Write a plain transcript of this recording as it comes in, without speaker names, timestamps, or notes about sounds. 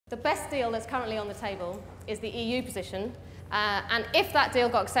The best deal that's currently on the table is the EU position, and if that deal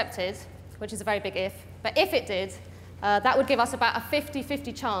got accepted, which is a very big if, but if it did, that would give us about a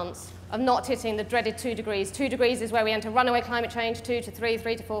 50-50 chance of not hitting the dreaded 2 degrees. 2 degrees is where we enter runaway climate change, 2 to 3,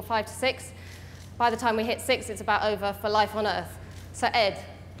 3 to 4, 5 to 6. By the time we hit 6, it's about over for life on Earth. So Ed,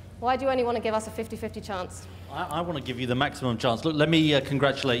 why do you only want to give us a 50-50 chance? I want to give you the maximum chance. Look, let me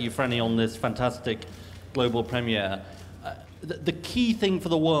congratulate you, Franny, on this fantastic global premiere. The key thing for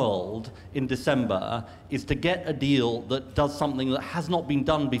the world in December is to get a deal that does something that has not been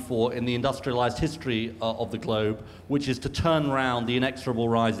done before in the industrialized history of the globe, which is to turn around the inexorable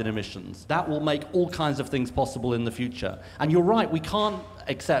rise in emissions. That will make all kinds of things possible in the future. And you're right, we can't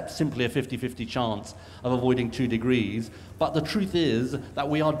accept simply a 50-50 chance of avoiding 2 degrees, but the truth is that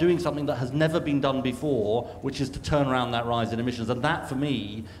we are doing something that has never been done before, which is to turn around that rise in emissions. And that, for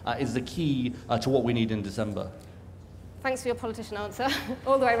me, is the key to what we need in December. Thanks for your politician answer,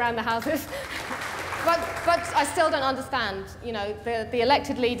 all the way around the houses. But I still don't understand, you know, the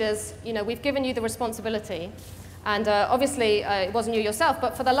elected leaders, you know, we've given you the responsibility, and obviously it wasn't you yourself,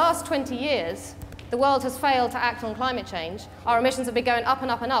 but for the last 20 years, the world has failed to act on climate change. Our emissions have been going up and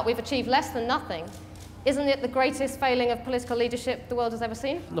up and up. We've achieved less than nothing. Isn't it the greatest failing of political leadership the world has ever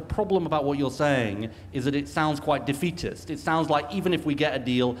seen? The problem about what you're saying is that it sounds quite defeatist. It sounds like even if we get a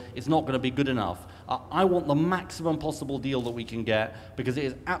deal, it's not going to be good enough. I want the maximum possible deal that we can get, because it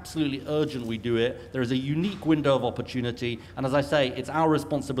is absolutely urgent we do it. There is a unique window of opportunity, and as I say, it's our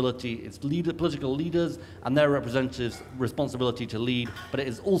responsibility, it's political leaders and their representatives' responsibility to lead, but it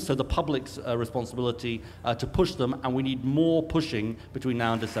is also the public's responsibility to push them, and we need more pushing between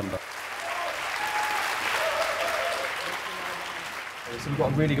now and December. So we've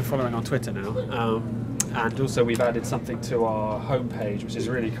got a really good following on Twitter now, and also we've added something to our homepage, which is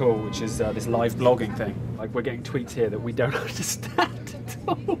really cool, which is this live blogging thing. Like, we're getting tweets here that we don't understand at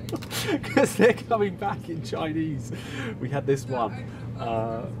all, because they're coming back in Chinese. We had this one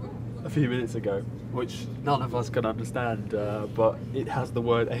a few minutes ago, which none of us can understand, but it has the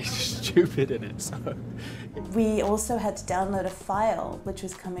word "Asia stupid" in it. So we also had to download a file which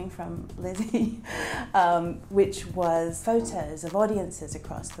was coming from Lizzie, which was photos of audiences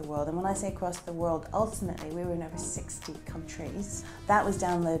across the world. And when I say across the world, ultimately we were in over 60 countries. That was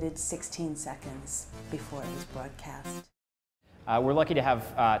downloaded 16 seconds before it was broadcast. We're lucky to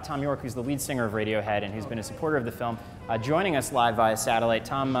have Thom Yorke, who's the lead singer of Radiohead and who's been a supporter of the film, joining us live via satellite.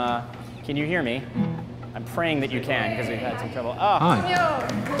 Tom, can you hear me? I'm praying that you can, because we've had some trouble. Oh,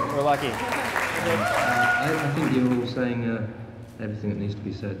 hi. We're lucky. I think you're all saying everything that needs to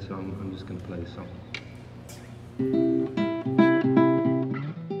be said, so I'm just going to play a song.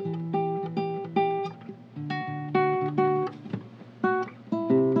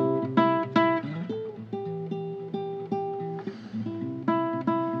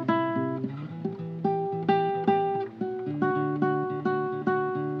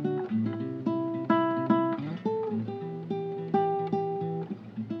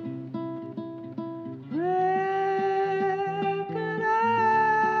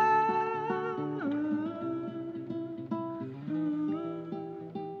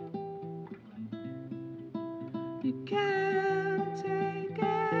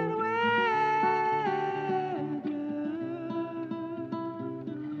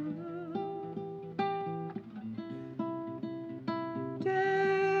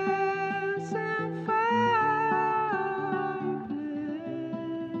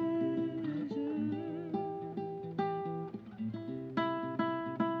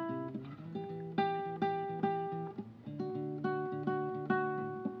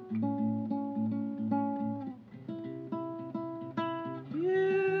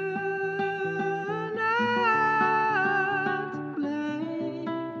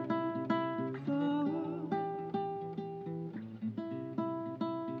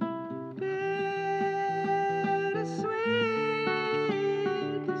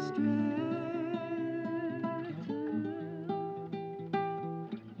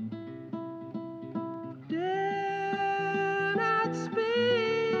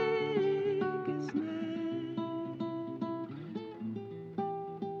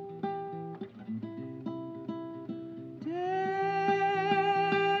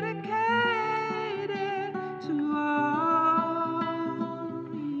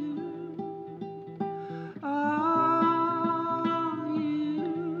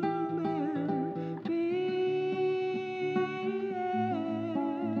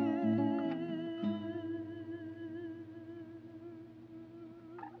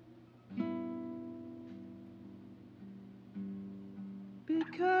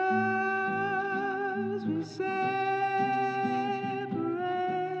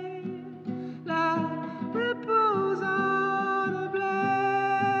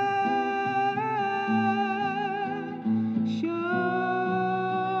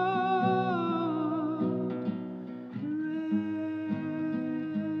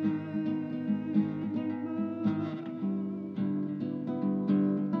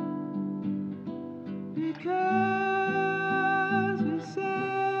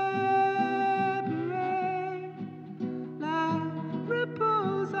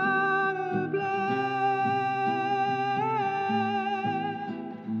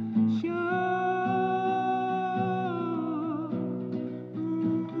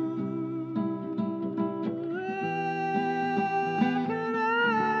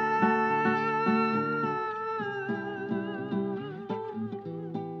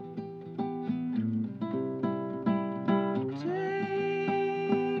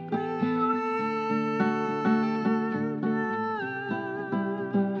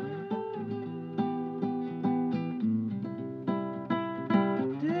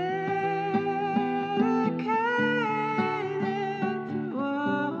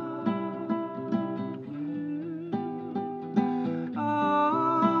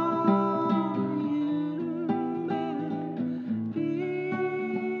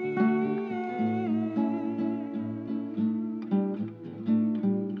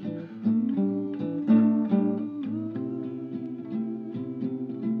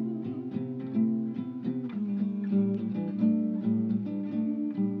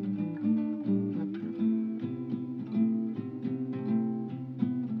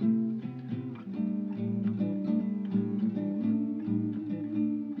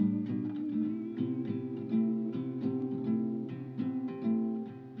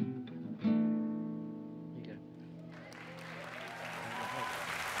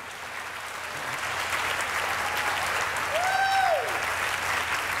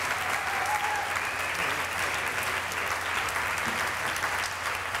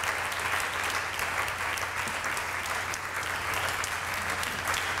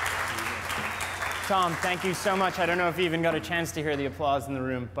 Tom, thank you so much. I don't know if you even got a chance to hear the applause in the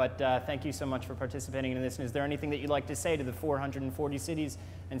room, but thank you so much for participating in this. And is there anything that you'd like to say to the 440 cities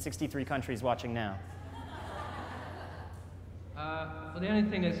and 63 countries watching now? Well, the only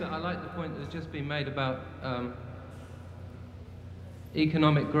thing is that I like the point that's just been made about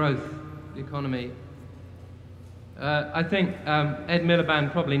economic growth, the economy. I think Ed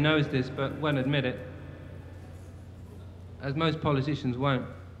Miliband probably knows this, but won't admit it, as most politicians won't,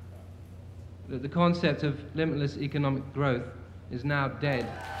 that the concept of limitless economic growth is now dead.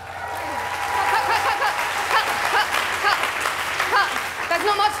 There's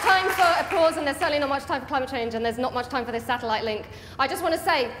not much time for applause, and there's certainly not much time for climate change, and there's not much time for this satellite link. I just want to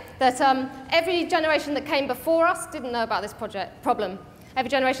say that every generation that came before us didn't know about this problem. Every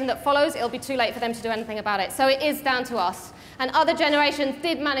generation that follows, it'll be too late for them to do anything about it. So it is down to us. And other generations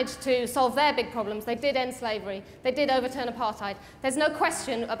did manage to solve their big problems. They did end slavery. They did overturn apartheid. There's no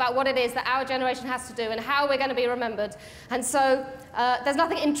question about what it is that our generation has to do and how we're going to be remembered. And so there's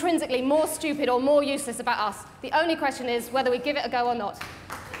nothing intrinsically more stupid or more useless about us. The only question is whether we give it a go or not.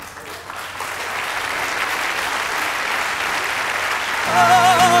 Oh!